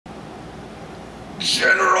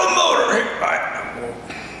General Motor.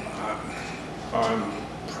 I'm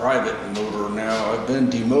Private Motor now. I've been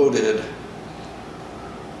demoted.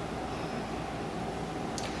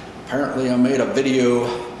 Apparently I made a video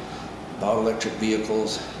about electric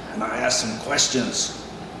vehicles and I asked some questions.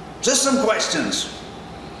 Just some questions.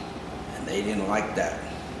 And they didn't like that.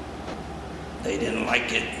 They didn't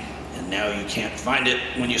like it. And now you can't find it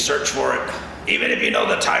when you search for it. Even if you know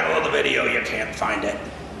the title of the video, you can't find it.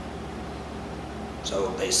 So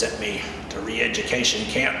they sent me to re-education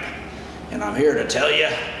camp, and I'm here to tell you,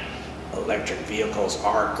 electric vehicles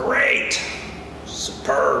are great,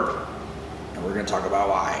 superb, and we're gonna talk about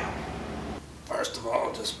why. First of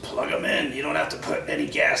all, just plug them in. You don't have to put any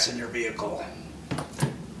gas in your vehicle.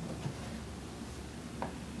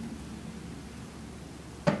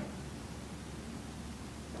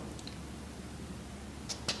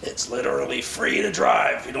 It's literally free to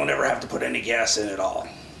drive. You don't ever have to put any gas in at all.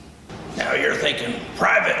 Now you're thinking,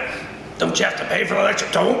 private, don't you have to pay for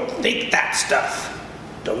electric? Don't think that stuff.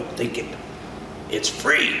 Don't think it. It's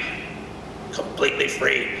free, completely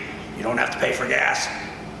free. You don't have to pay for gas,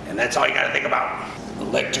 and that's all you gotta think about.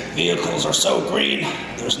 Electric vehicles are so green,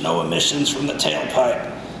 there's no emissions from the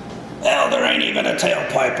tailpipe. Well, there ain't even a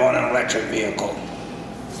tailpipe on an electric vehicle.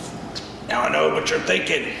 Now I know what you're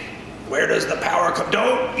thinking. Where does the power come?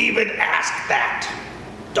 Don't even ask that.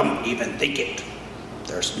 Don't even think it.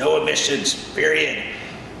 There's no emissions, period.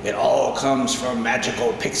 It all comes from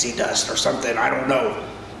magical pixie dust or something, I don't know.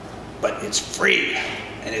 But it's free,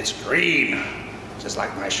 and it's green, just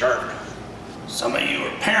like my shirt. Some of you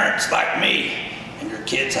are parents like me, and your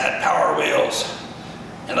kids had Power Wheels.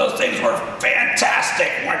 And those things were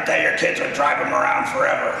fantastic, weren't they? Your kids would drive them around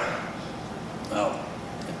forever. Well,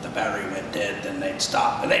 if the battery went dead, then they'd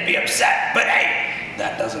stop, and they'd be upset. But hey,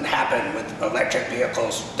 that doesn't happen with electric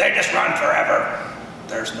vehicles. They just run forever.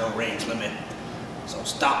 There's no range limit. So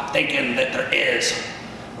stop thinking that there is,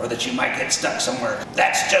 or that you might get stuck somewhere.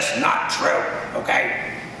 That's just not true,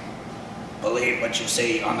 okay? Believe what you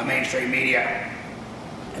see on the mainstream media.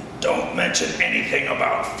 And don't mention anything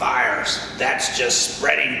about fires. That's just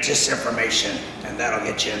spreading disinformation, and that'll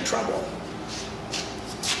get you in trouble.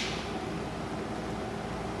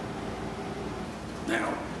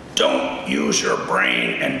 Now, don't use your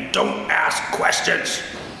brain and don't ask questions.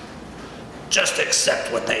 Just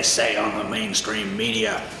accept what they say on the mainstream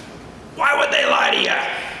media. Why would they lie to you?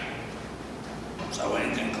 So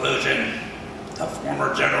in conclusion, the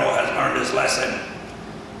former general has learned his lesson.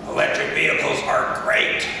 Electric vehicles are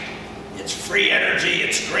great. It's free energy,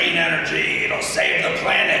 it's green energy, it'll save the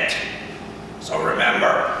planet. So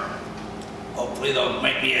remember, hopefully they'll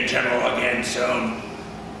make me a general again soon.